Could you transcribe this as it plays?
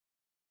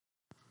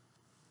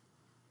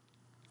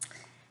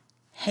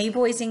Hey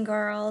boys and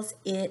girls,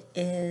 it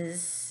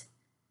is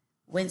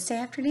Wednesday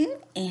afternoon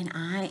and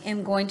I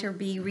am going to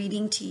be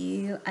reading to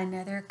you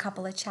another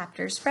couple of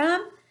chapters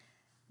from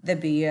the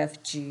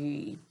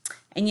BFG.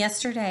 And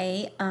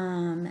yesterday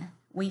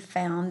we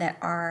found that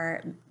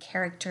our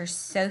character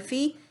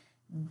Sophie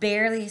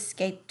barely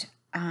escaped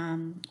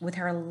with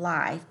her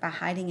life by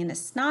hiding in a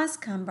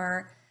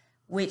snozzcumber,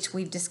 which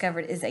we've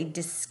discovered is a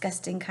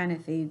disgusting kind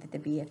of food that the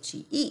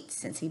BFG eats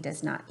since he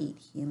does not eat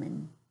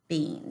human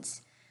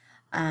beings.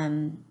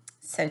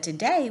 So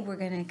today we're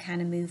going to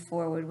kind of move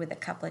forward with a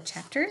couple of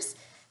chapters.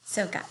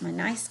 So I've got my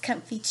nice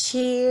comfy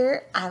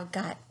chair. I've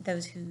got,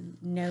 those who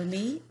know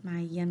me, my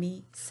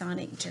yummy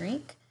Sonic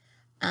drink.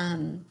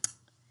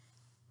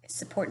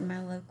 Supporting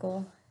my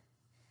local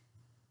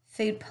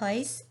food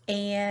place.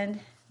 And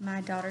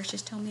my daughters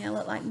just told me I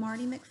look like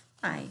Marty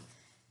McFly.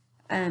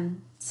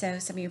 So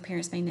some of your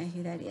parents may know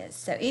who that is.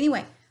 So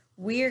anyway,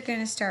 we're going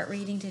to start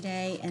reading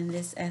today, and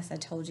this, as I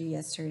told you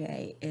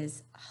yesterday,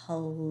 is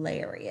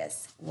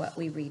hilarious what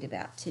we read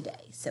about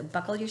today. So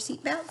buckle your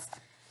seatbelts,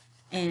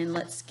 and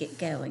let's get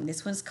going.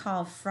 This one's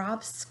called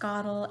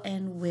Frobscottle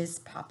and Whiz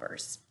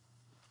Poppers.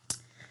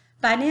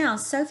 By now,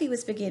 Sophie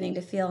was beginning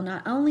to feel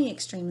not only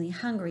extremely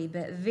hungry,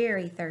 but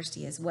very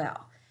thirsty as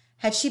well.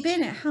 Had she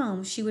been at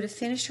home, she would have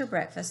finished her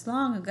breakfast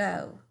long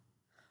ago.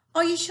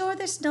 "Are you sure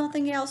there's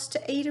nothing else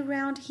to eat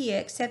around here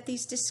except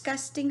these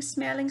disgusting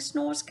smelling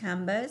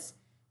snozzcumbers?"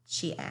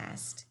 she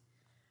asked.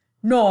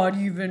 "Not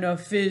even a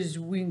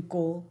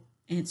fizzwinkle,"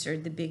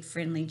 answered the big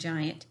friendly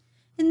giant.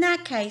 "In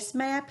that case,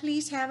 may I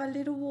please have a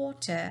little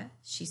water?"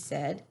 she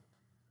said.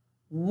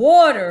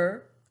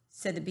 "Water?"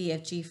 said the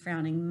BFG,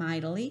 frowning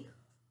mightily.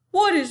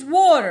 "What is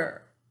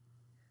water?"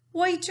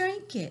 "Why,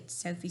 drink it,"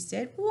 Sophie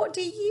said. "What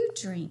do you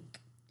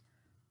drink?"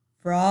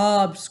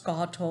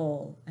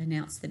 "Frobscottle,"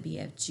 announced the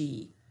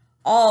BFG.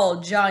 "All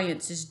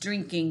giants is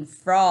drinking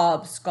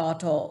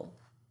frobscottle."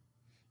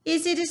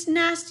 "Is it as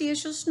nasty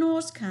as your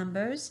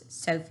snozzcumbers?"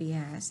 Sophie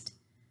asked.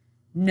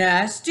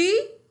 "Nasty?"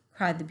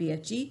 cried the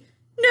BFG.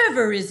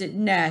 "Never is it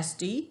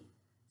nasty.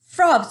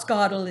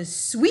 Frobscottle is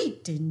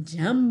sweet and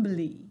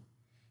jumbly."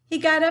 He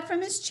got up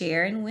from his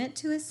chair and went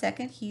to a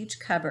second huge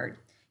cupboard.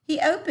 He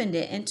opened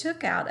it and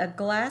took out a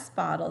glass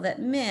bottle that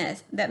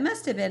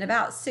must have been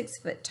about 6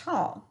 foot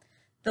tall.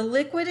 The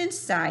liquid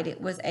inside it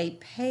was a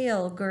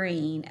pale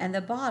green, and the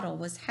bottle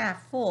was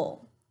half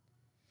full.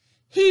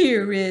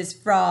 "Here is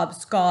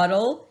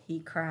Frobscottle,"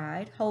 he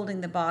cried, holding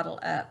the bottle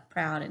up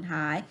proud and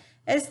high,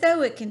 as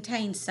though it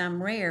contained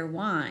some rare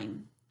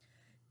wine.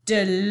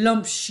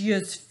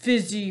 "Delumptious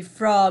fizzy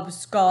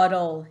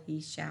Frobscottle,"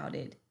 he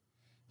shouted.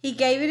 He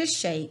gave it a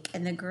shake,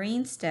 and the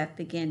green stuff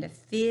began to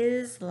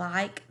fizz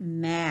like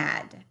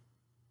mad.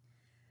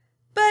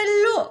 "But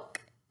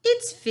look,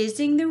 it's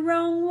fizzing the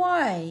wrong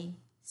way,"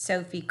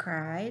 Sophie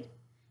cried.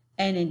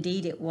 And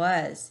indeed it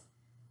was.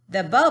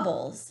 The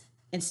bubbles,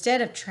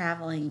 instead of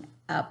traveling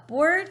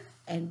upward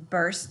and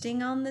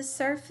bursting on the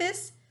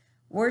surface,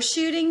 were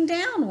shooting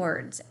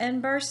downwards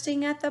and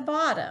bursting at the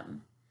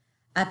bottom.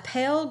 A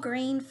pale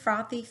green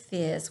frothy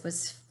fizz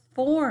was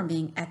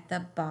forming at the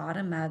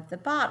bottom of the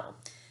bottle.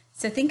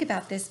 So think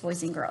about this,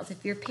 boys and girls.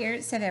 If your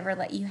parents have ever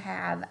let you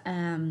have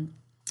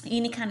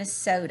any kind of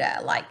soda,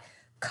 like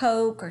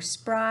Coke or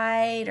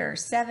Sprite or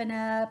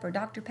 7-Up or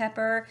Dr.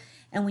 Pepper,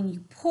 and when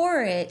you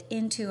pour it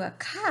into a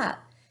cup,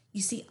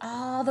 you see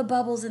all the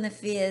bubbles in the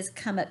fizz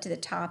come up to the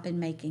top and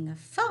making a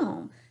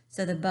foam.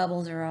 So the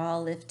bubbles are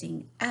all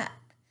lifting up.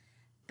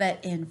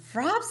 But in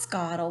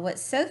Frobscottle, what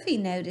Sophie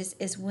noticed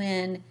is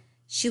when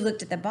she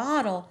looked at the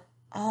bottle,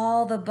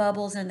 all the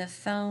bubbles and the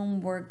foam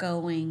were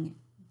going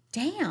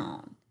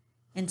down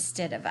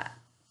instead of up.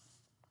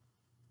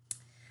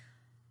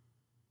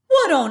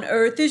 "What on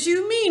earth is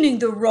you meaning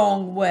the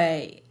wrong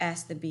way?"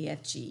 asked the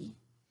BFG.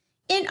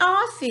 "In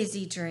our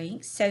fizzy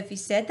drinks," Sophie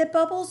said, "the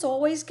bubbles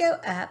always go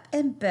up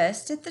and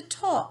burst at the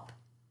top."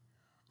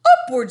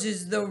 "Upwards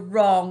is the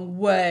wrong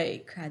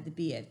way," cried the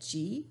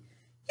BFG.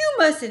 "You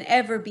mustn't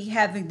ever be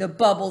having the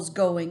bubbles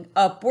going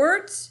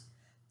upwards.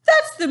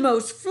 That's the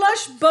most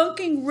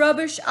flush-bunking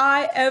rubbish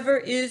I ever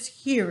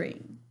is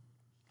hearing."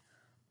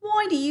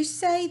 "Why do you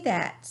say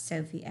that?"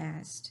 Sophie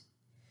asked.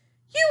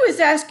 "You is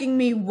asking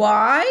me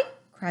why?"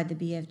 cried the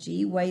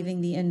BFG, waving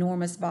the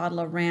enormous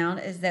bottle around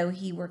as though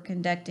he were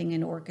conducting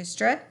an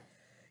orchestra.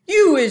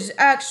 "You is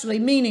actually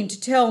meaning to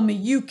tell me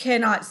you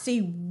cannot see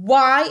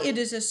why it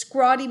is a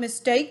scrawny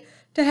mistake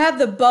to have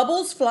the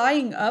bubbles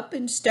flying up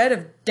instead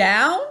of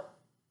down?"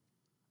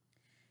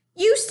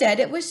 "You said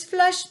it was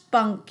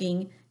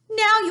flush-bunking.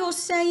 Now you're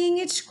saying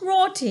it's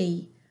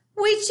scrawty.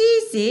 Which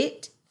is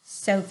it?"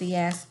 Sophie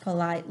asked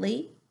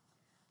politely.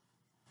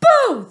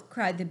 "Both!"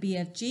 cried the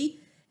BFG.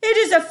 "It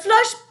is a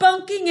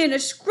flush-bunking and a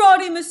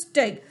scrawny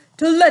mistake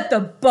to let the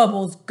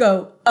bubbles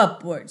go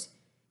upwards.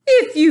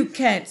 If you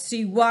can't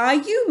see why,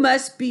 you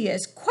must be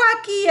as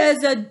quacky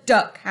as a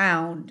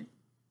duck-hound.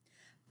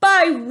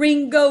 By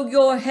Ringo,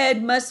 your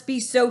head must be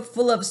so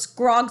full of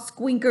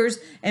scrog-squinkers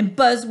and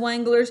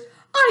buzz-wanglers,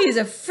 I is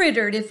a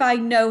frittered if I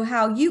know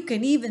how you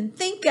can even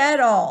think at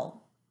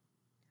all."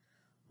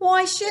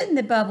 Why shouldn't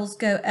the bubbles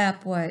go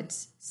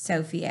upwards?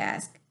 Sophie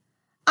asked.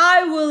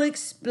 I will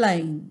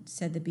explain,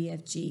 said the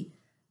BFG.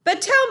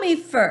 But tell me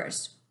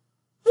first,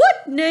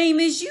 what name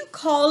is you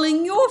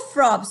calling your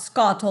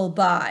frobscottle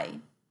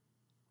by?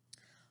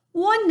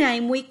 One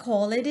name we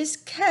call it is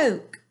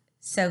Coke,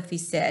 Sophie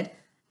said.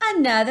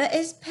 Another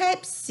is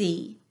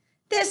Pepsi.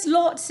 There's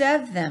lots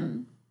of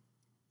them.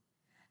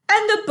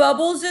 And the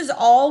bubbles is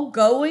all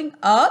going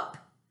up?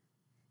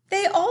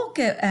 They all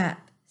go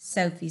up,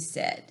 Sophie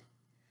said.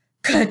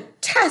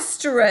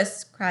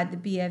 Catastrophe, cried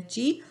the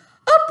BFG.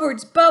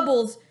 Upwards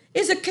bubbles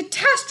is a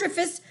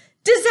catastrophous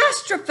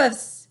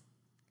disastrous.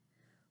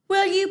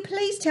 Will you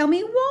please tell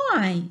me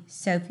why?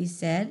 Sophie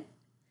said.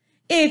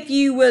 If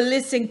you will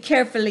listen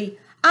carefully,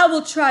 I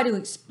will try to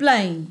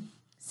explain,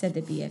 said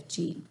the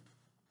BFG.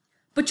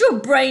 But your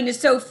brain is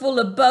so full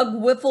of bug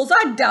whiffles,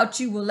 I doubt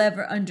you will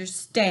ever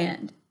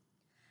understand.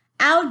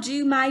 I'll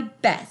do my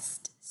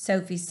best,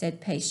 Sophie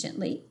said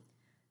patiently.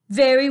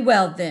 Very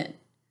well then.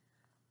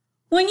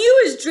 When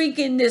you was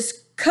drinking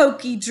this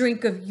cokey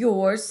drink of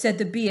yours, said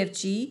the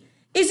BFG,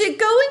 is it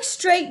going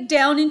straight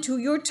down into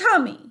your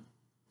tummy?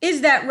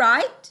 Is that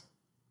right?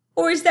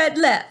 Or is that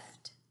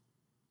left?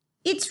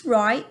 It's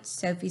right,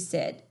 Sophie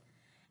said.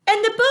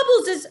 And the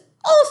bubbles is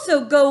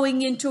also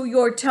going into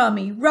your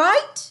tummy,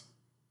 right?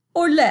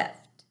 Or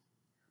left?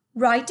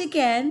 Right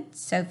again,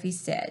 Sophie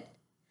said.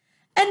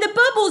 And the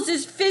bubbles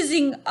is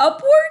fizzing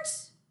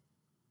upwards?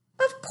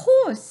 Of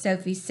course,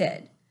 Sophie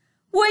said.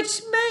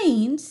 Which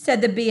means,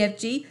 said the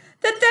BFG,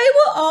 that they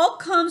will all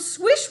come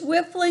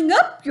swish-whiffling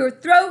up your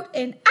throat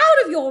and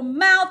out of your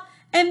mouth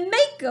and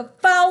make a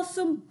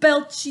foulsome,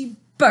 belchy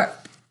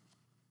burp.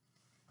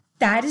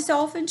 That is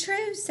often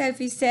true,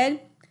 Sophie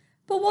said.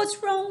 But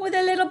what's wrong with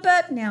a little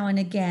burp now and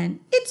again?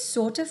 It's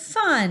sort of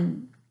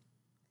fun.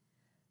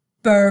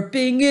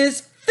 Burping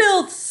is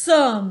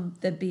filthsome,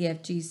 the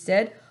BFG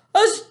said.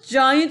 Us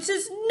giants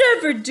is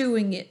never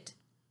doing it.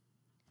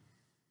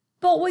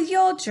 But with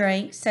your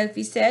drink,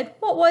 Sophie said,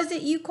 what was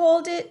it you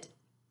called it?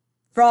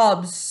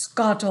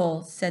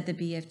 Frobscottle, said the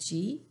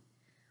BFG.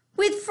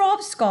 With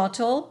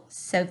frobscottle,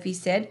 Sophie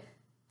said,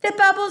 the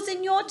bubbles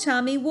in your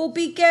tummy will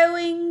be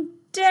going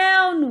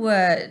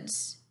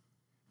downwards.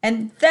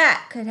 And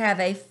that could have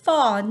a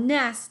far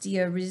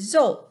nastier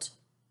result.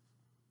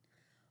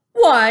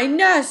 Why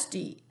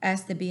nasty?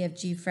 Asked the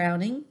BFG,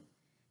 frowning.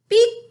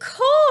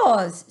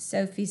 Because,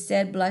 Sophie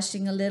said,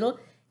 blushing a little,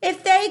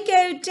 if they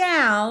go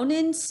down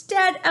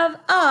instead of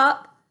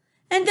up,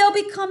 and they'll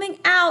be coming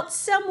out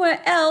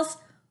somewhere else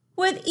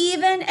with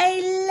even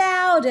a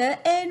louder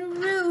and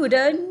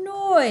ruder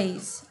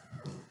noise.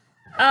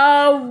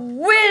 A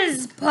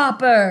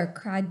whiz-popper,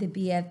 cried the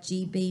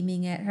BFG,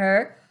 beaming at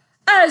her.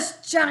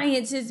 Us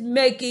giants is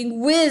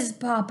making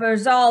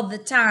whiz-poppers all the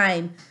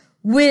time.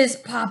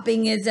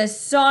 Whiz-popping is a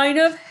sign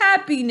of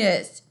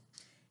happiness.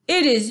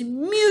 It is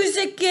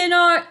music in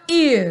our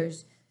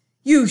ears.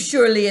 You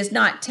surely is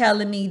not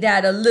telling me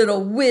that a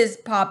little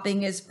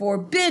whiz-popping is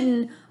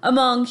forbidden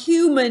among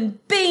human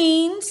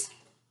beings.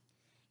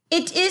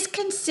 It is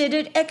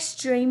considered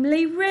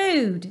extremely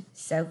rude,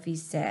 Sophie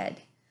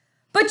said.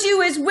 But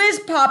you is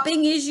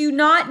whiz-popping, is you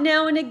not,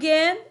 now and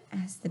again?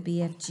 Asked the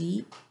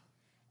BFG.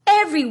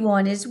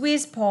 Everyone is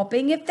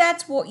whiz-popping, if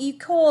that's what you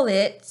call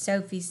it,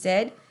 Sophie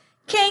said.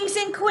 Kings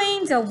and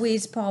queens are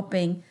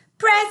whiz-popping.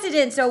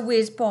 Presidents are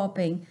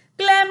whiz-popping.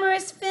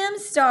 Glamorous film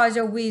stars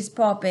are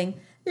whiz-popping.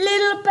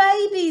 Little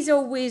babies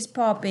are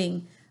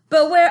whiz-popping.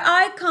 But where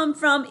I come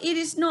from, it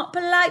is not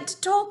polite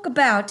to talk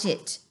about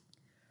it.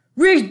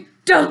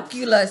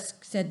 Ridiculous,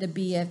 said the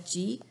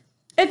BFG.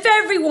 If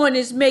everyone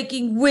is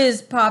making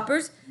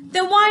whiz-poppers,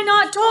 then why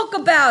not talk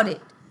about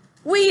it?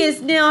 We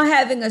is now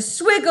having a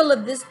swiggle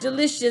of this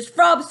delicious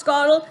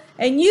frobscottle,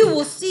 and you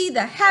will see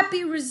the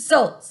happy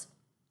results.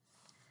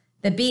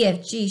 The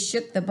BFG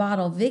shook the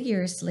bottle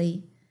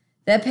vigorously.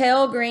 The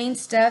pale green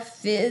stuff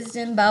fizzed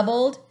and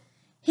bubbled.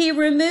 He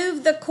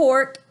removed the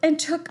cork and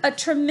took a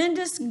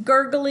tremendous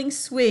gurgling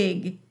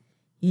swig.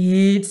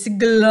 It's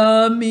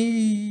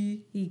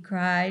glummy, he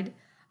cried.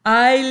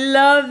 I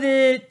love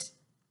it.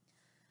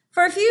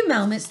 For a few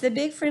moments, the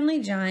big friendly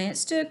giant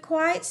stood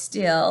quite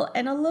still,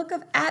 and a look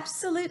of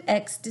absolute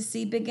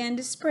ecstasy began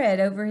to spread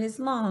over his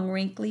long,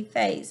 wrinkly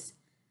face.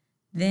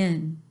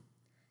 Then,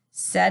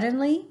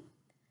 suddenly,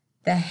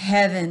 the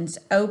heavens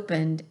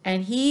opened,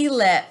 and he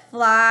let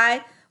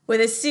fly with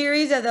a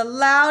series of the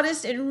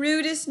loudest and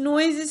rudest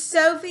noises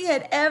Sophie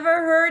had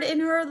ever heard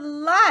in her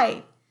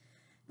life.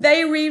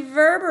 They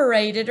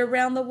reverberated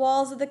around the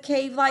walls of the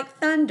cave like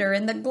thunder,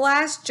 and the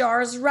glass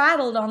jars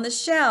rattled on the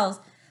shelves.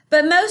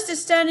 But most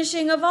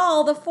astonishing of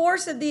all, the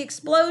force of the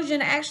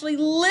explosion actually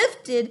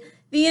lifted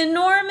the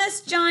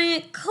enormous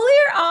giant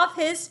clear off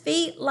his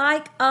feet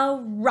like a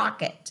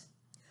rocket.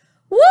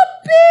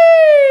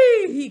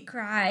 Whoopee! He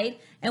cried,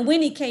 and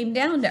when he came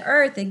down to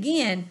earth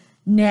again,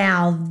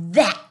 now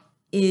that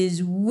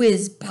is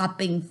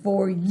whiz-popping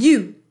for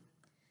you.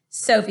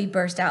 Sophie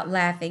burst out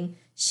laughing.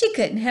 She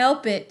couldn't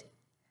help it.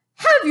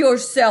 Have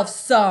yourself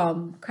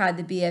some, cried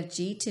the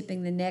BFG,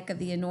 tipping the neck of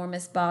the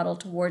enormous bottle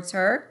towards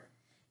her.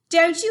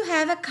 Don't you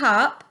have a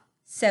cup?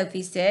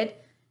 Sophie said.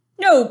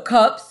 No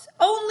cups,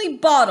 only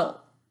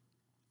bottle.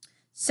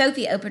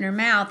 Sophie opened her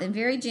mouth, and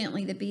very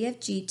gently the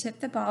BFG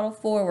tipped the bottle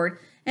forward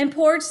and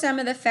poured some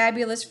of the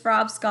fabulous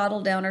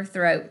frobscottle down her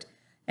throat.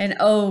 And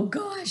oh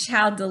gosh,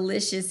 how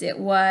delicious it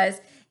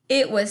was.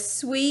 It was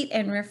sweet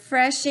and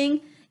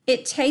refreshing.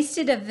 It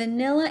tasted of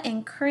vanilla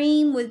and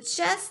cream with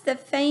just the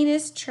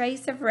faintest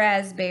trace of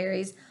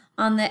raspberries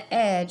on the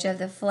edge of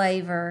the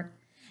flavor.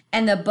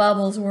 And the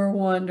bubbles were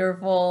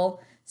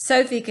wonderful.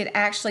 Sophie could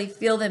actually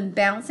feel them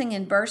bouncing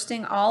and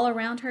bursting all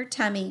around her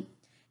tummy.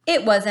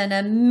 It was an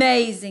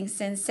amazing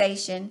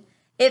sensation.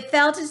 It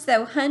felt as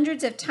though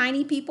hundreds of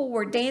tiny people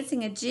were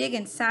dancing a jig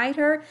inside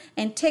her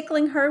and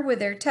tickling her with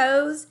their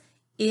toes.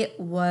 It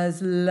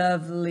was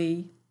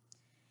lovely.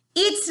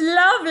 It's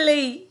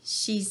lovely,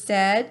 she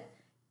said.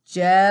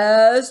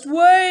 Just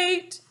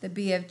wait, the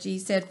BFG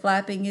said,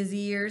 flapping his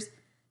ears.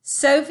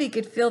 Sophie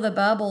could feel the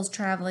bubbles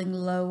traveling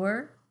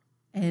lower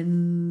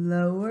and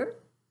lower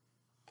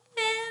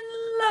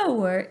and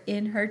lower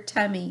in her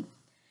tummy.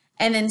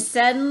 And then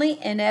suddenly,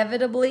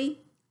 inevitably,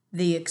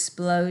 the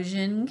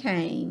explosion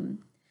came.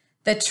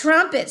 The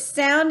trumpet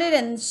sounded,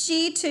 and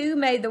she too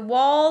made the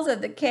walls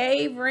of the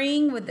cave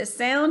ring with the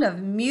sound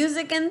of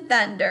music and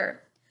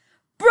thunder.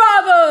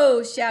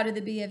 Bravo! Shouted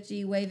the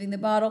BFG, waving the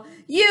bottle.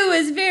 You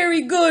is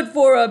very good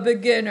for a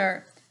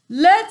beginner.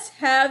 Let's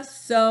have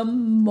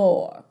some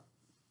more.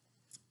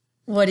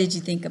 What did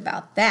you think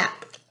about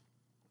that?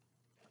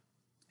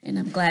 And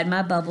I'm glad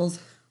my bubbles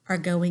are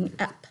going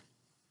up.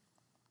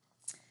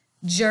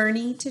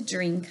 Journey to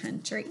Dream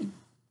Country.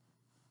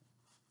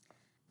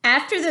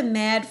 After the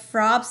mad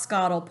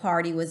frobscottle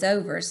party was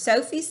over,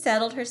 Sophie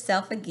settled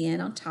herself again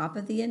on top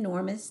of the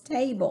enormous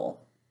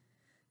table.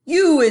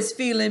 You is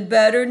feeling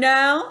better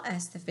now?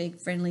 Asked the big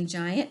friendly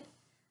giant.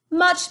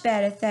 Much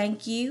better,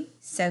 thank you,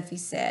 Sophie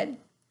said.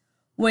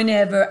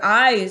 Whenever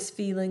I is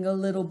feeling a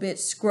little bit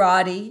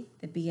scrotty,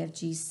 the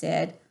BFG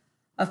said,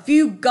 a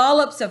few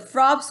gollops of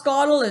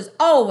frobscottle is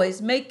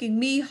always making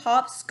me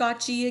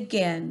hopscotchy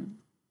again.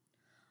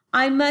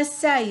 I must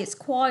say it's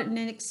quite an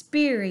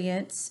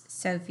experience,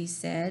 Sophie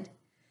said.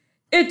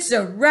 It's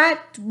a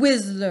rat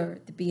whistler,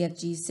 the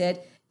BFG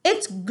said.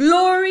 It's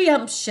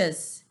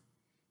gloriumptious.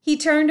 He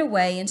turned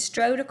away and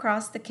strode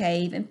across the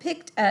cave and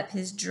picked up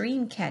his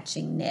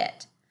dream-catching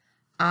net.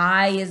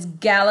 I is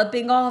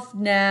galloping off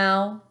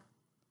now,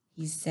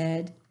 he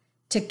said,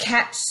 to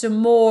catch some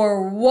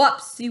more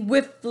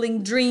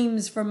wopsy-whiffling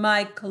dreams from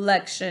my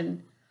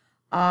collection.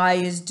 I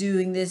is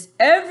doing this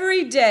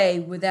every day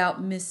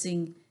without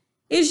missing.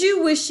 Is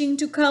you wishing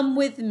to come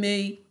with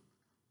me?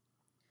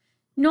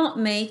 Not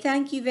me,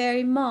 thank you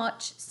very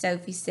much,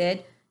 Sophie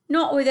said.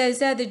 Not with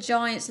those other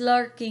giants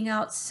lurking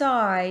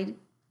outside.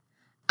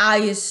 I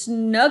is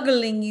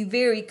snuggling you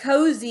very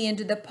cozy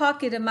into the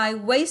pocket of my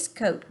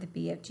waistcoat, the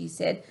BFG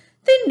said.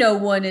 Then no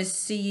one is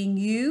seeing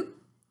you.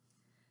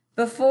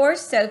 Before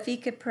Sophie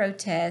could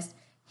protest,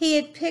 he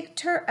had picked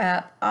her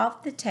up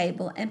off the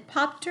table and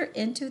popped her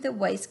into the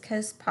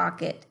waistcoat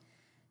pocket.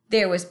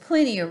 There was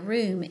plenty of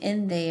room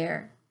in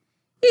there.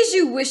 Is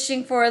you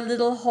wishing for a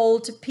little hole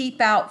to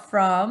peep out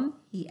from?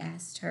 He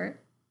asked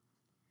her.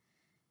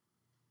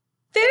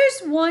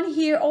 There's one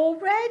here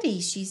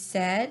already, she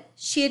said.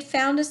 She had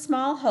found a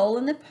small hole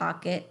in the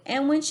pocket,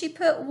 and when she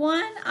put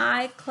one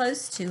eye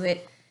close to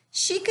it,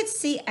 she could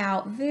see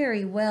out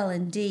very well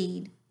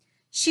indeed.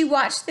 She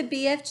watched the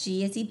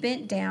BFG as he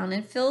bent down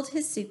and filled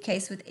his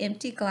suitcase with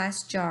empty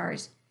glass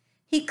jars.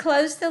 He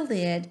closed the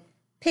lid,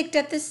 picked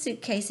up the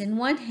suitcase in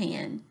one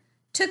hand,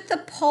 took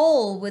the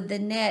pole with the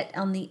net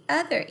on the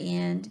other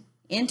end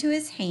into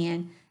his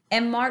hand,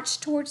 and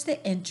marched towards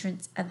the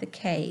entrance of the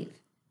cave.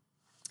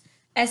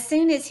 As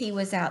soon as he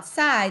was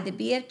outside, the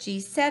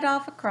BFG set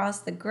off across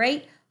the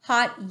great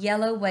hot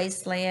yellow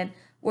wasteland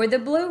where the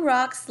blue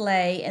rocks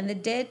lay and the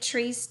dead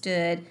trees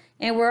stood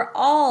and where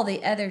all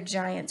the other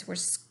giants were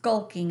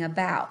skulking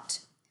about.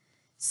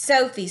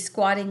 Sophie,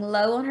 squatting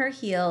low on her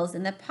heels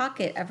in the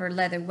pocket of her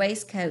leather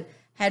waistcoat,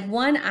 had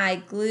one eye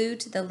glued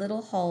to the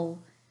little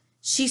hole.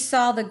 She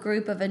saw the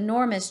group of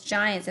enormous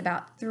giants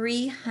about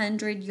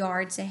 300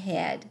 yards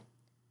ahead.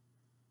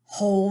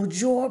 Hold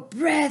your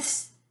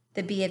breaths,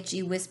 the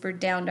BFG whispered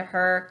down to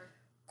her.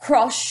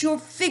 Cross your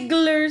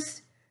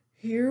figglers.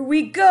 Here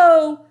we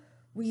go.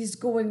 We is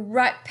going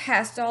right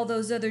past all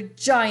those other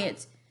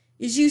giants.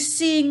 Is you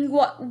seeing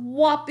what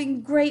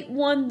whopping great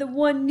one, the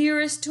one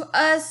nearest to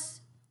us?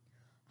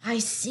 I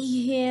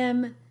see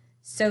him,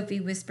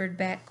 Sophie whispered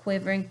back,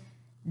 quivering.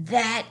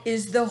 That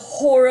is the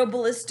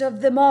horriblest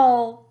of them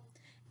all,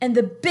 and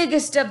the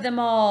biggest of them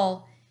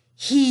all.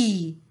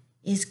 He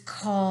is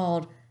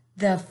called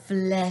the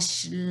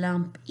flesh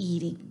lump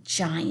eating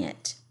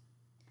giant.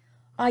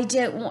 I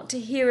don't want to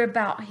hear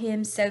about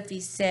him, Sophie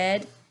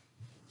said.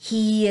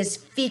 He is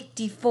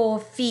 54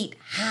 feet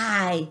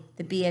high,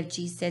 the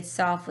BFG said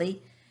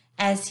softly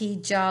as he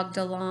jogged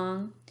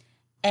along.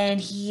 And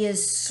he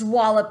is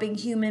swallowing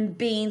human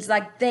beings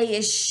like they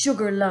is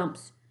sugar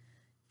lumps,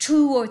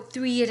 2 or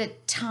 3 at a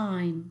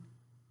time.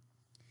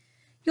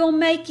 You're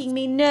making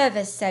me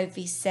nervous,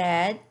 Sophie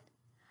said.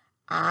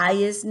 I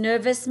is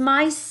nervous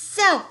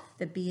myself,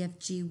 the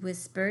BFG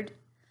whispered.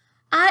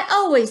 I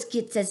always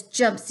gets as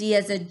jumpsy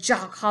as a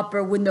jock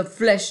hopper when the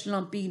flesh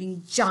lump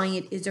eating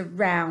giant is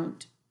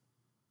around.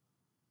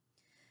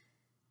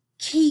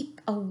 Keep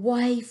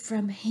away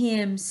from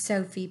him,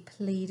 Sophie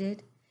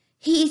pleaded.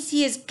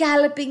 He is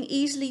galloping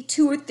easily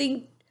to a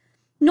thing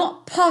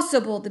not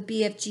possible, the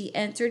BFG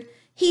answered.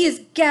 He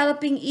is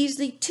galloping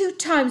easily 2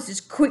 times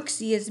as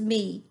quickly as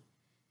me.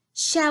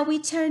 Shall we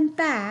turn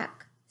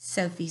back?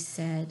 Sophie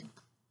said.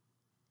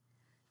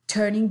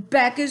 Turning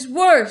back is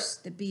worse,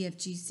 the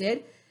BFG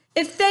said.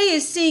 If they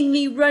is seeing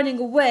me running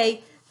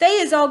away, they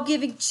is all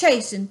giving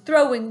chase and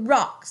throwing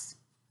rocks.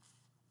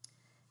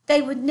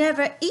 They would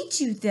never eat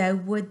you, though,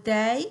 would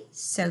they?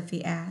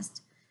 Sophie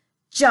asked.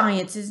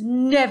 Giants is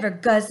never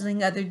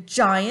guzzling other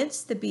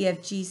giants, the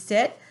BFG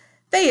said.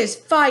 They is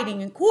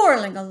fighting and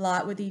quarreling a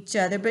lot with each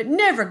other, but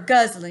never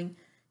guzzling.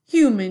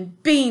 Human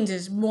beings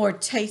is more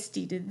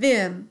tasty to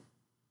them.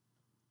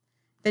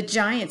 The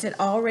giants had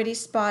already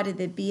spotted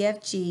the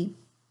BFG,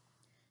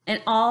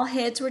 and all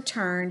heads were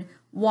turned,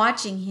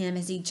 watching him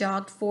as he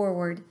jogged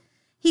forward.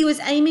 He was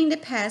aiming to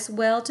pass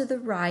well to the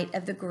right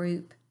of the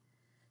group.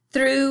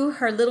 Through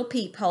her little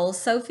peephole,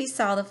 Sophie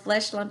saw the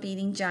flesh lump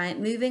eating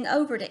giant moving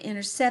over to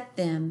intercept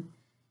them.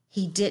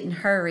 He didn't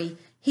hurry.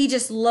 He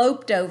just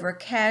loped over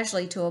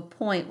casually to a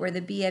point where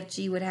the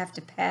BFG would have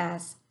to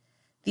pass.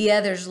 The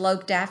others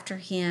loped after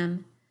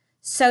him.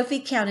 Sophie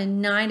counted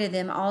 9 of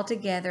them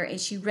altogether, and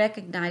she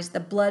recognized the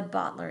blood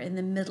bottler in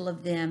the middle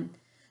of them.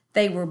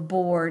 They were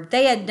bored.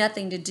 They had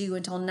nothing to do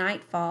until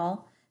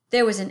nightfall.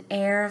 There was an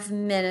air of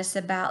menace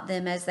about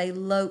them as they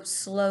loped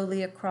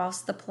slowly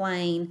across the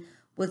plain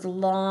with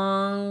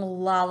long,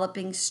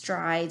 lolloping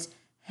strides,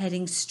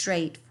 heading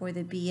straight for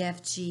the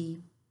BFG.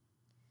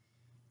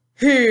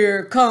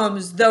 Here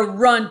comes the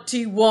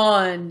runty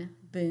one,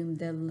 boomed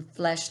the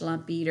flesh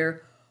lump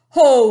eater.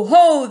 Ho,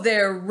 ho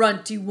there,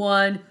 runty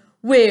one.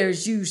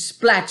 Where's you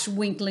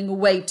splatch-winkling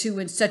away to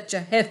in such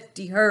a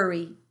hefty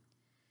hurry?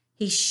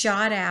 He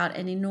shot out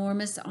an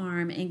enormous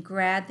arm and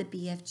grabbed the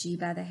BFG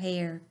by the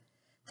hair.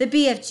 The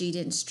BFG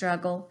didn't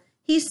struggle.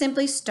 He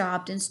simply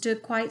stopped and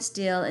stood quite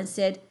still and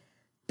said,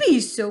 Be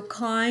so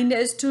kind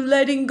as to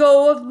letting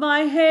go of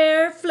my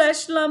hair,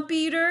 flesh lump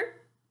eater.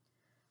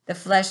 The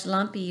flesh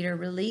lump eater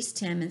released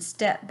him and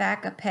stepped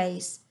back a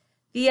pace.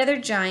 The other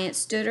giants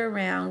stood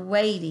around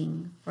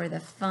waiting for the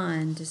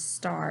fun to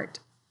start.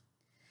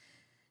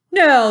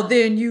 Now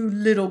then, you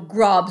little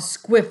grob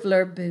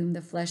squiffler, boomed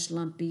the flesh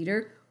lump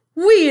eater.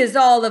 We is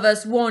all of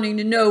us wanting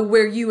to know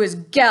where you is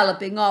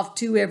galloping off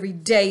to every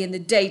day in the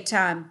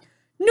daytime.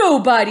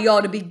 Nobody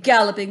ought to be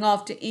galloping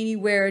off to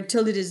anywhere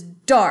until it is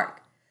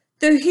dark.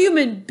 The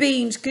human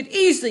beings could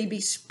easily be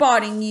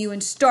spotting you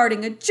and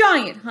starting a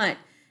giant hunt,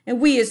 and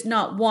we is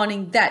not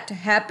wanting that to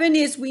happen,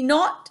 is we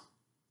not?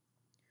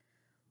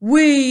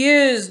 We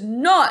is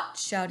not,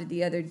 shouted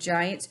the other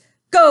giants.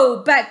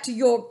 Go back to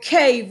your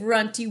cave,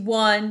 runty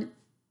one.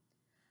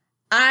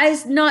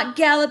 I's not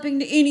galloping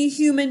to any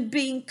human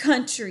being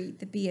country,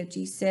 the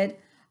BFG said.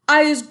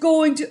 I is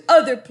going to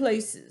other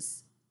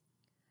places.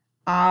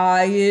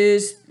 I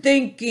is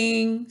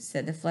thinking,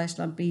 said the flesh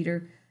lump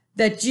eater,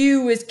 that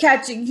you is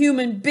catching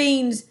human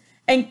beings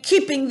and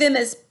keeping them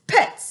as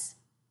pets.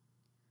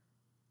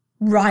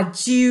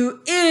 Right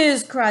you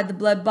is, cried the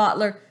blood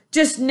bottler.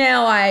 Just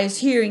now I is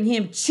hearing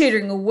him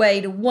chittering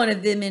away to one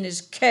of them in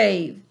his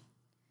cave.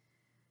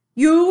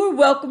 You are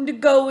welcome to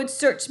go and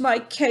search my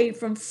cave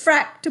from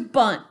frack to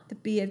bunt, the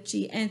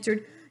BFG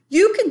answered.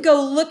 You can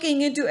go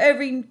looking into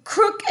every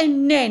crook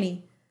and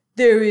nanny.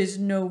 There is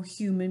no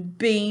human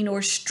bean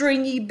or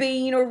stringy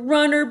bean or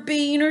runner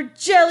bean or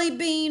jelly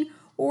bean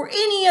or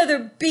any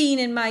other bean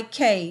in my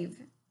cave.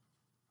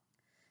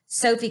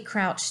 Sophie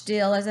crouched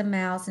still as a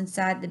mouse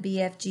inside the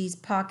BFG's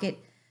pocket.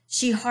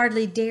 She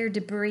hardly dared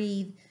to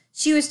breathe.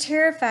 She was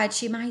terrified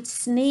she might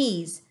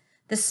sneeze.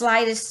 The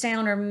slightest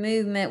sound or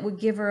movement would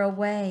give her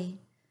away.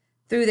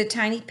 Through the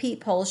tiny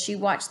peephole, she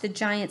watched the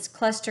giants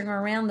clustering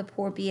around the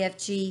poor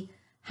BFG.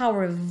 How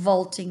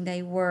revolting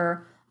they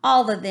were.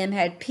 All of them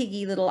had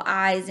piggy little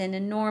eyes and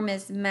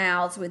enormous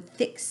mouths with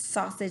thick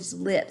sausage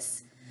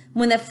lips.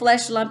 When the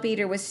flesh lump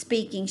eater was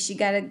speaking, she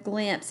got a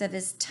glimpse of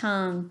his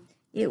tongue.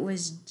 It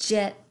was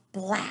jet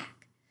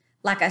black,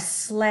 like a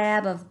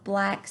slab of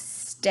black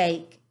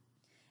steak.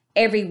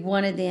 Every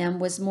one of them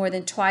was more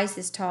than twice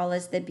as tall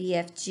as the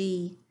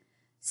BFG.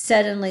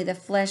 Suddenly, the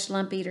flesh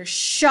lump eater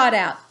shot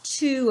out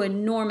 2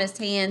 enormous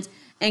hands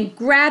and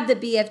grabbed the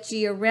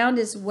BFG around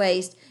his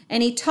waist,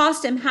 and he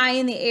tossed him high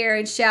in the air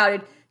and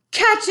shouted,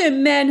 Catch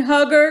him,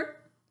 man-hugger!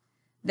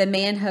 The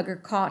man-hugger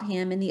caught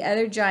him, and the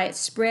other giants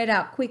spread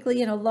out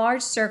quickly in a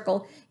large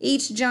circle,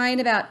 each giant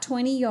about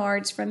 20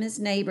 yards from his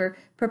neighbor,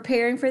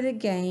 preparing for the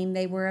game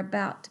they were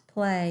about to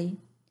play.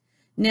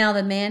 Now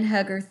the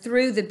man-hugger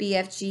threw the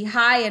BFG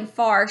high and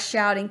far,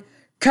 shouting,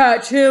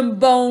 Catch him,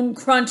 bone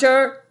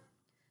cruncher!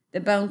 The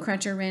bone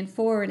cruncher ran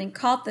forward and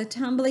caught the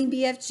tumbling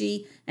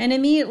BFG and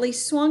immediately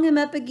swung him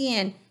up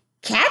again.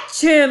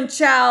 Catch him,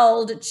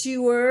 child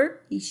chewer,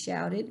 he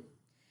shouted.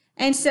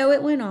 And so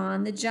it went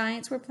on. The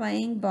giants were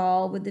playing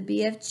ball with the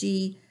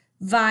BFG,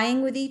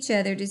 vying with each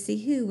other to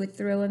see who would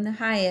throw him the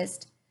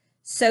highest.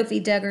 Sophie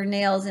dug her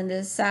nails into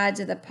the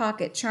sides of the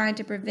pocket, trying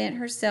to prevent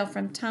herself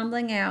from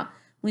tumbling out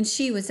when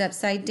she was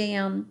upside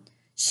down.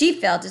 She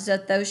felt as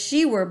though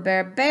she were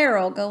a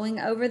barrel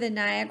going over the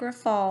Niagara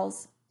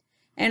Falls.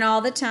 And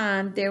all the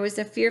time there was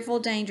a fearful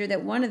danger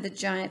that one of the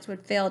giants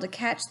would fail to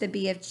catch the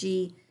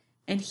BFG,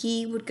 and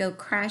he would go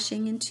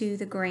crashing into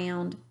the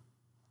ground.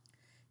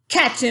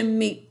 "Catch him,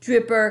 meat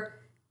dripper!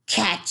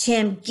 Catch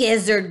him,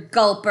 gizzard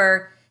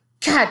gulper!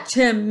 Catch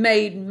him,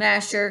 maid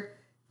masher!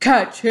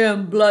 Catch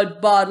him,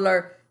 blood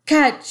bottler!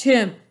 Catch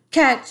him!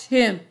 Catch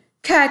him!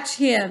 Catch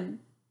him!"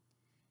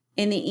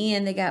 In the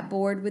end, they got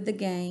bored with the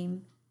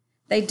game.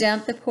 They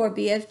dumped the poor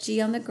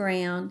BFG on the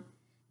ground.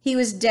 He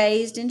was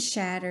dazed and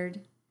shattered.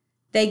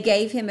 They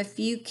gave him a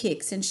few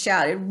kicks and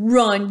shouted,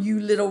 "Run, you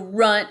little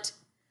runt!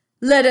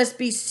 Let us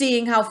be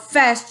seeing how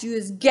fast you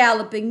is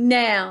galloping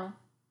now."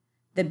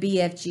 The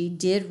BFG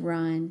did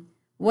run.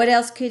 What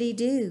else could he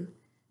do?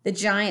 The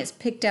giants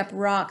picked up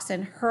rocks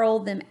and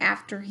hurled them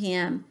after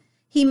him.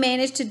 He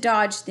managed to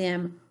dodge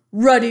them.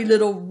 "Ruddy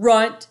little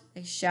runt,"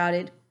 they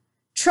shouted.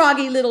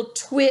 "Troggy little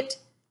twit.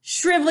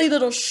 Shrivelly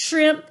little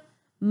shrimp.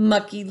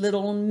 Mucky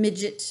little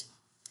midget."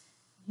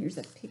 Here's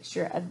a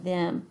picture of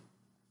them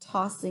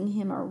tossing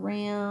him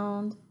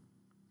around.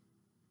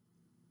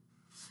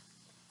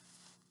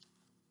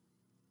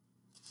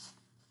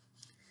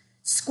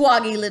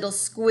 "Squoggy little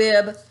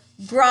squib.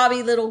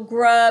 Grobby little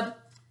grub."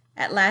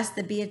 At last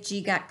the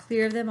BFG got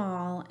clear of them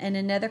all, and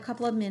in another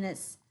couple of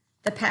minutes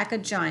the pack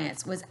of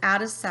giants was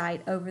out of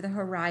sight over the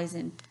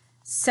horizon.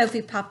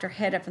 Sophie popped her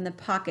head up from the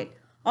pocket.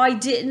 "I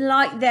didn't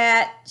like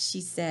that,"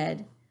 she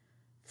said.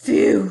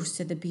 "Phew,"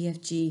 said the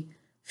BFG.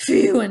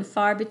 "Few and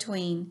far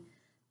between.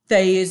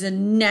 They is a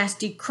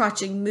nasty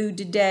crotching mood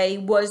today,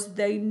 was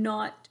they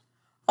not?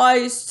 I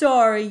is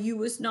sorry you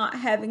was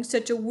not having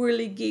such a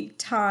whirligig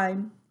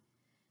time."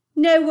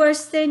 "No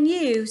worse than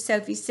you,"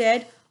 Sophie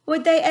said.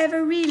 "Would they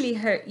ever really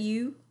hurt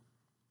you?"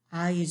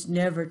 "I is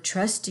never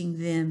trusting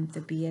them,"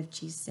 the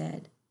BFG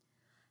said.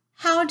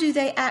 "How do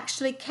they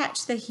actually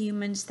catch the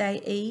humans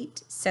they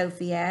eat?"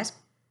 Sophie asked.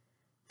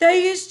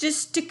 "They is just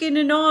sticking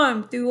an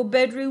arm through a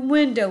bedroom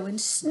window and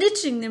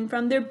snitching them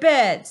from their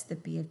beds," the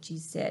BFG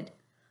said.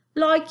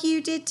 "Like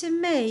you did to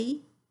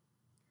me."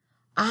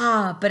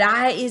 "Ah, but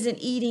I isn't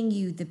eating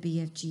you," the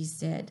BFG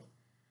said.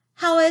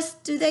 "How else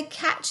do they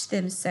catch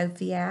them?"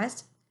 Sophie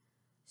asked.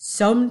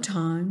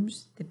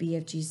 "Sometimes," the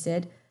BFG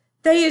said,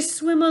 "they is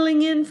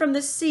swimming in from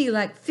the sea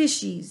like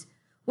fishies,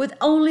 with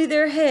only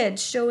their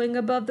heads showing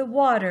above the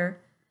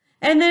water.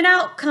 And then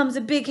out comes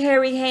a big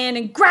hairy hand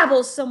and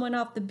grabbles someone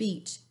off the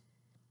beach."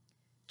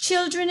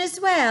 "Children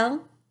as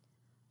well?"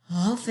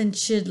 "Often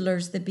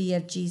chidlers," the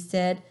BFG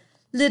said.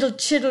 "Little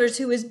chidlers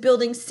who is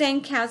building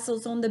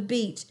sandcastles on the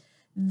beach.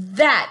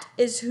 That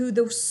is who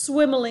the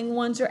swimmeling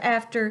ones are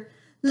after.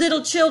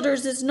 Little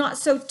childers is not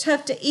so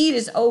tough to eat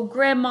as old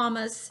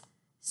grandmamas."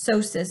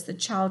 So says the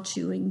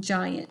child-chewing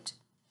giant.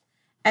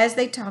 As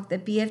they talked, the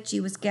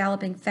BFG was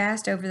galloping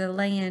fast over the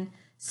land.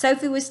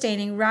 Sophie was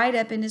standing right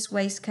up in his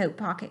waistcoat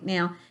pocket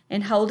now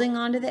and holding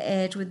onto the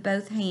edge with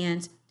both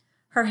hands.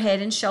 Her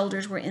head and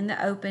shoulders were in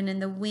the open,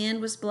 and the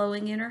wind was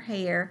blowing in her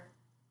hair.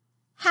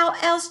 "How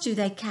else do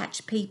they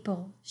catch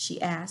people?"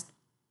 she asked.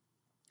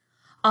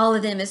 "All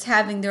of them is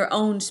having their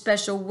own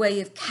special way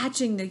of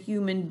catching the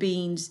human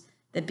beings,"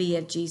 the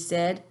BFG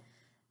said.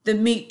 "The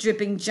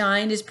meat-dripping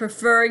giant is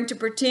preferring to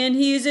pretend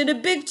he is in a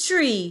big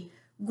tree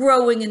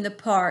growing in the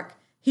park.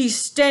 He's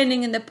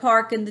standing in the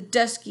park in the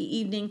dusky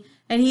evening,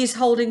 and he is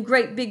holding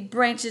great big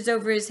branches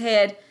over his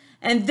head,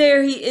 and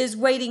there he is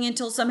waiting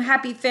until some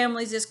happy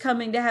families is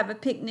coming to have a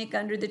picnic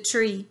under the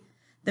tree.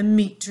 The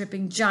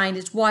meat-dripping giant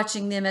is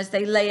watching them as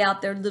they lay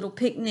out their little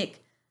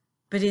picnic.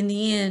 But in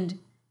the end,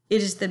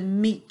 it is the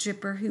meat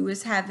dripper who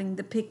is having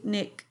the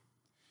picnic."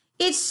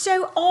 "It's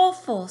so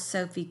awful,"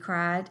 Sophie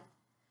cried.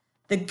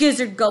 "The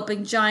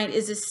gizzard-gulping giant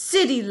is a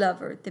city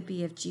lover," the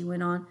BFG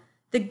went on.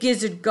 "The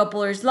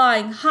gizzard-gulper is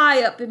lying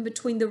high up in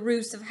between the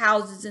roofs of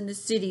houses in the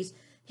cities.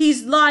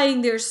 He's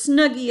lying there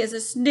snuggy as a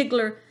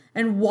sniggler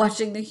and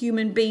watching the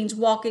human beings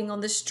walking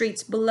on the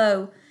streets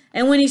below.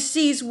 And when he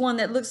sees one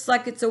that looks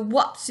like it's a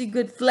wopsy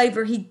good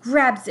flavor, he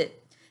grabs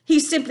it.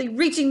 He's simply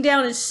reaching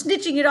down and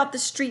snitching it off the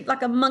street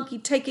like a monkey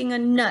taking a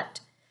nut.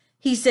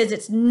 He says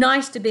it's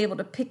nice to be able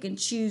to pick and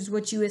choose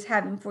what you is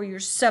having for your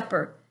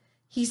supper.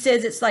 He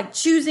says it's like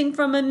choosing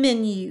from a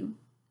menu."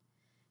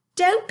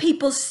 "Don't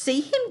people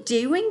see him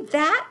doing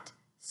that?"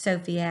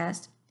 Sophie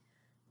asked.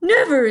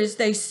 "Never is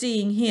they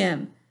seeing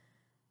him.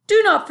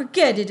 Do not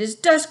forget it is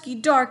dusky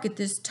dark at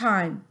this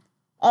time.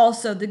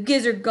 Also, the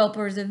gizzard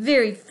gulper is a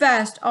very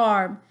fast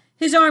arm.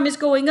 His arm is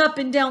going up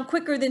and down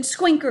quicker than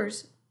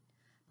Squinker's."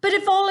 "But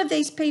if all of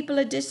these people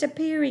are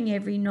disappearing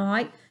every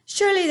night,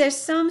 surely there's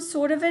some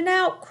sort of an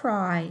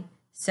outcry,"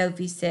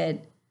 Sophie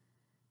said.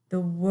 "The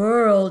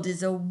world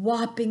is a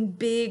whopping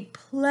big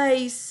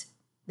place,"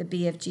 the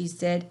BFG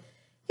said.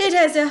 "It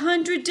has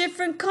 100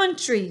 different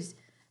countries.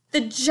 The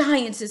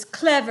giants is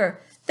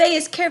clever. They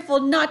is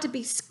careful not to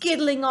be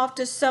skiddling off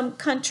to some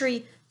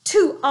country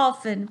too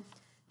often.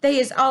 They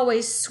is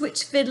always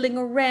switch fiddling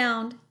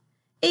around.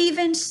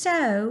 Even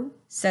so,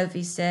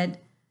 Sophie said.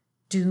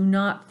 Do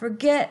not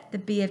forget, the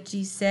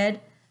BFG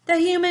said, the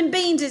human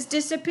beings is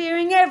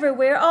disappearing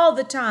everywhere all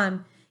the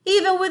time,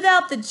 even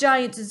without the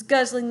giants is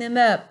guzzling them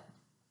up.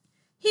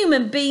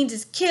 Human beings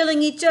is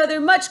killing each other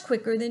much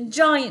quicker than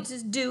giants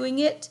is doing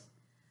it.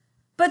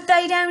 But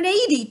they don't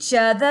eat each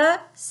other,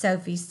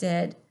 Sophie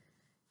said.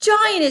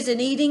 Giant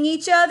isn't eating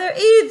each other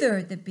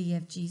either, the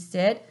BFG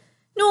said,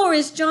 nor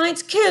is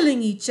giants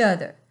killing each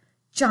other.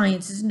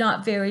 Giants is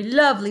not very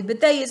lovely, but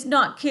they is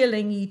not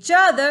killing each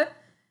other.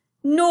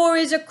 Nor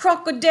is a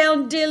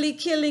crocodile dilly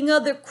killing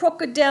other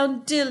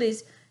crocodile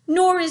dillies,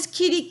 nor is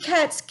kitty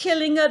cats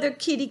killing other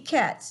kitty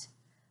cats.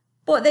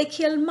 But they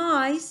kill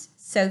mice,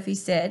 Sophie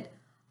said.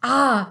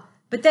 Ah,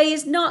 but they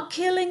is not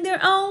killing their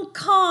own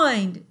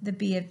kind, the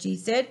BFG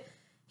said.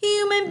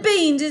 Human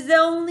beings is the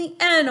only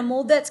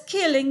animal that's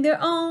killing their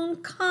own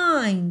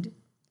kind.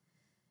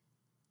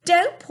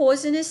 Don't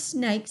poisonous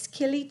snakes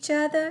kill each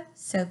other?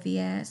 Sophie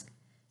asked.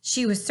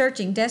 She was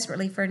searching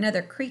desperately for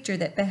another creature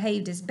that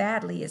behaved as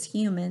badly as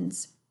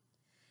humans.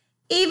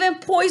 Even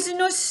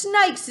poisonous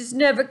snakes is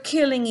never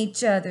killing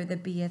each other, the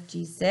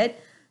BFG said,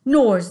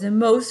 nor is the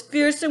most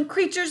fearsome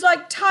creatures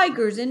like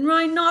tigers and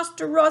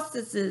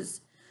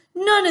rhinoceroses.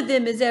 None of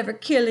them is ever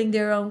killing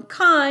their own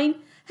kind.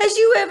 Has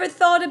you ever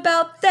thought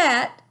about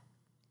that?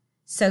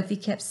 Sophie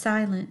kept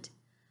silent.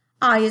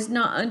 I is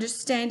not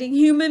understanding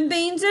human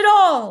beings at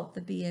all, the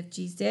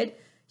BFG said.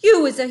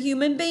 You is a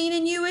human being,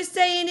 and you is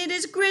saying it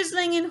is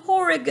grisling and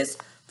horrendous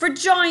for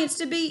giants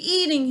to be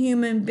eating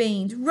human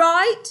beings,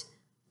 right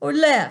or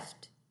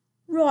left?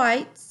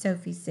 Right,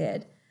 Sophie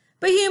said.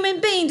 But human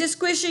beings are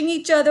squishing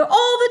each other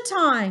all the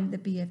time, the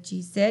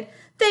BFG said.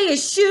 They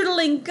is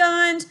shooting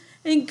guns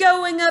and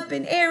going up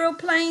in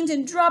aeroplanes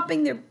and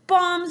dropping their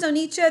bombs on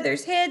each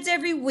other's heads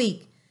every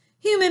week.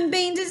 Human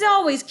beings is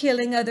always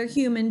killing other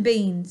human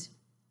beings.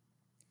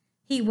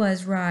 He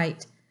was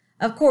right.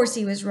 Of course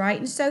he was right,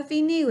 and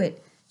Sophie knew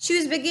it. She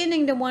was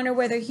beginning to wonder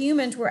whether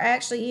humans were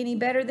actually any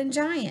better than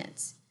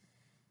giants.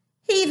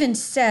 Even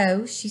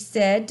so, she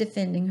said,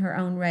 defending her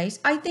own race,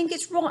 I think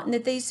it's rotten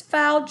that these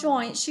foul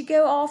giants should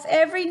go off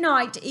every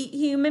night to eat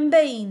human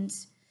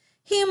beings.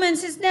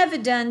 Humans has never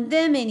done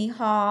them any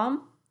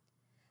harm.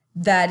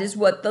 That is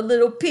what the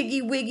little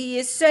piggy wiggy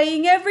is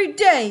saying every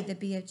day, the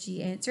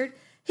BFG answered.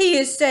 He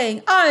is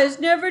saying, I has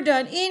never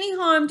done any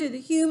harm to the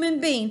human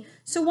being,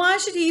 so why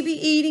should he be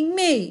eating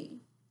me?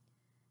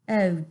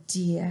 Oh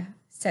dear,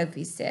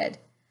 Sophie said.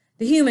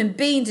 The human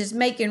beings is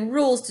making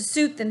rules to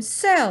suit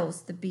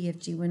themselves, the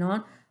BFG went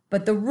on,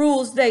 but the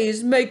rules they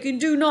is making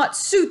do not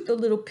suit the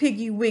little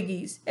piggy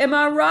wiggies. Am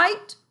I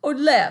right or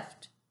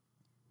left?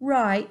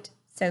 Right,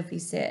 Sophie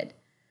said.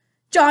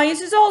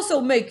 Giants is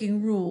also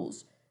making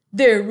rules.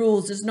 Their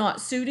rules is not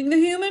suiting the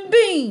human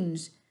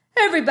beings.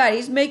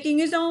 Everybody's making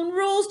his own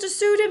rules to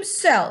suit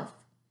himself.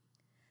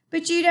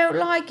 But you don't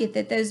like it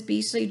that those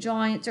beastly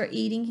giants are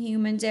eating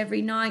humans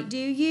every night, do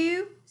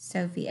you?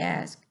 Sophie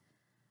asked.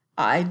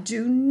 I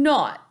do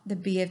not, the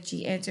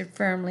BFG answered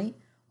firmly.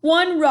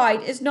 One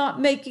right is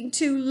not making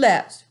two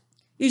lefts.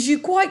 Is you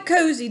quite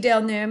cozy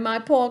down there in my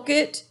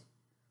pocket?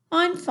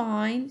 I'm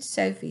fine,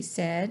 Sophie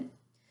said.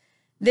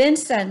 Then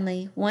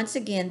suddenly, once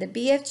again, the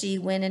BFG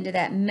went into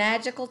that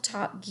magical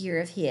top gear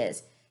of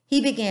his. He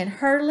began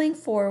hurtling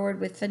forward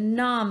with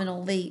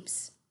phenomenal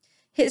leaps.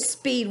 His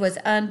speed was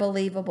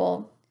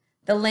unbelievable.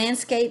 The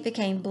landscape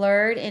became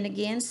blurred, and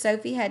again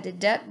Sophie had to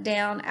duck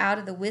down out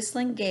of the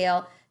whistling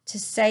gale to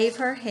save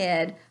her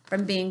head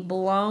from being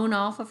blown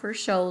off of her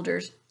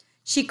shoulders.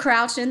 She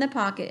crouched in the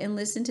pocket and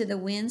listened to the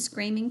wind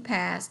screaming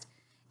past.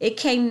 It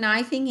came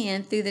knifing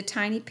in through the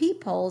tiny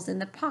peepholes in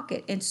the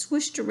pocket and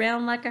swooshed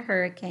around like a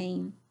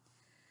hurricane.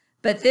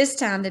 But this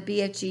time the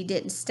BFG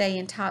didn't stay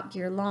in top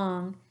gear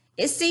long.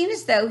 It seemed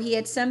as though he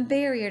had some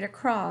barrier to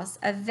cross,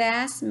 a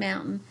vast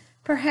mountain,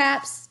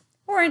 perhaps,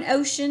 or an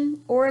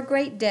ocean, or a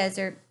great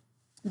desert.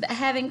 But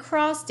having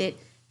crossed it,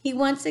 he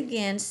once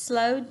again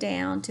slowed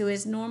down to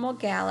his normal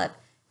gallop,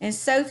 and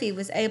Sophie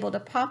was able to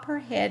pop her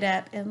head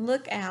up and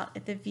look out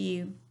at the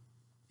view.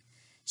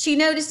 She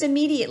noticed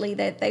immediately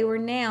that they were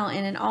now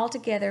in an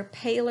altogether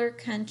paler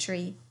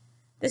country.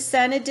 The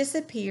sun had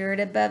disappeared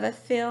above a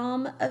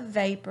film of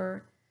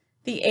vapor.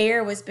 The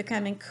air was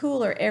becoming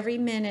cooler every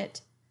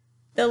minute.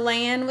 The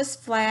land was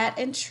flat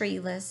and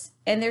treeless,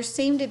 and there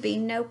seemed to be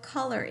no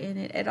color in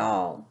it at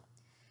all.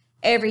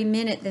 Every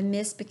minute the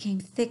mist became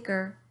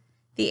thicker.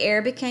 The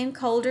air became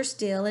colder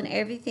still, and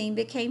everything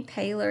became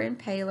paler and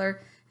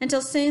paler,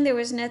 until soon there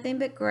was nothing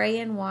but gray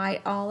and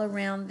white all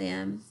around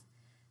them.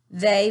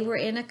 They were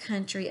in a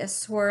country of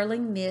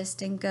swirling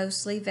mist and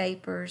ghostly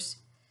vapors.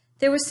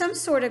 There was some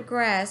sort of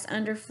grass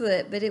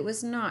underfoot, but it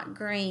was not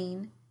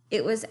green.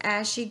 It was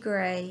ashy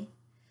gray.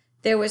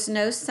 There was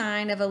no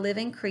sign of a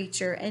living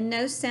creature, and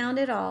no sound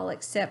at all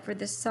except for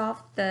the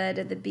soft thud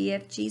of the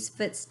BFG's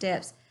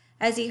footsteps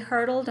as he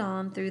hurtled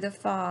on through the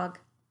fog.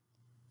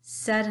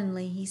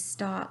 Suddenly he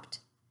stopped.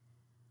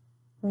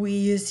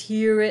 "We is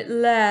here at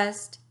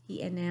last,"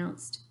 he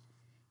announced.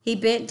 He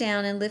bent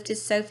down and lifted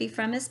Sophie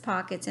from his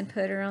pockets and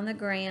put her on the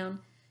ground.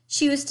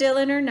 She was still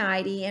in her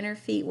nightie and her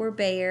feet were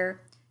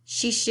bare.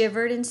 She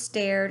shivered and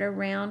stared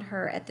around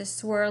her at the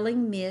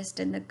swirling mist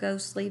and the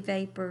ghostly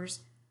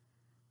vapors.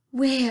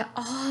 "Where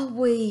are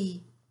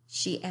we?"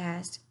 she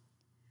asked.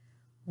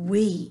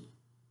 "We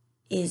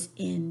is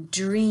in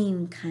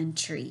dream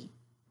country,"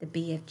 the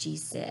BFG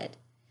said.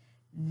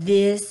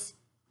 "This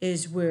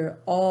is where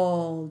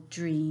all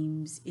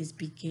dreams is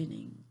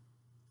beginning."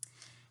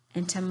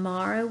 And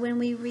tomorrow when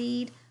we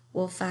read,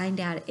 we'll find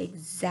out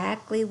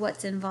exactly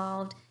what's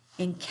involved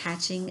in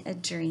catching a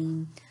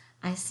dream.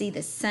 I see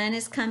the sun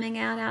is coming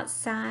out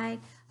outside.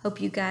 Hope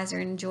you guys are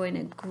enjoying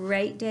a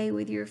great day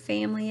with your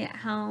family at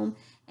home,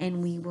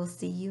 and we will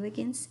see you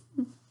again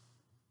soon.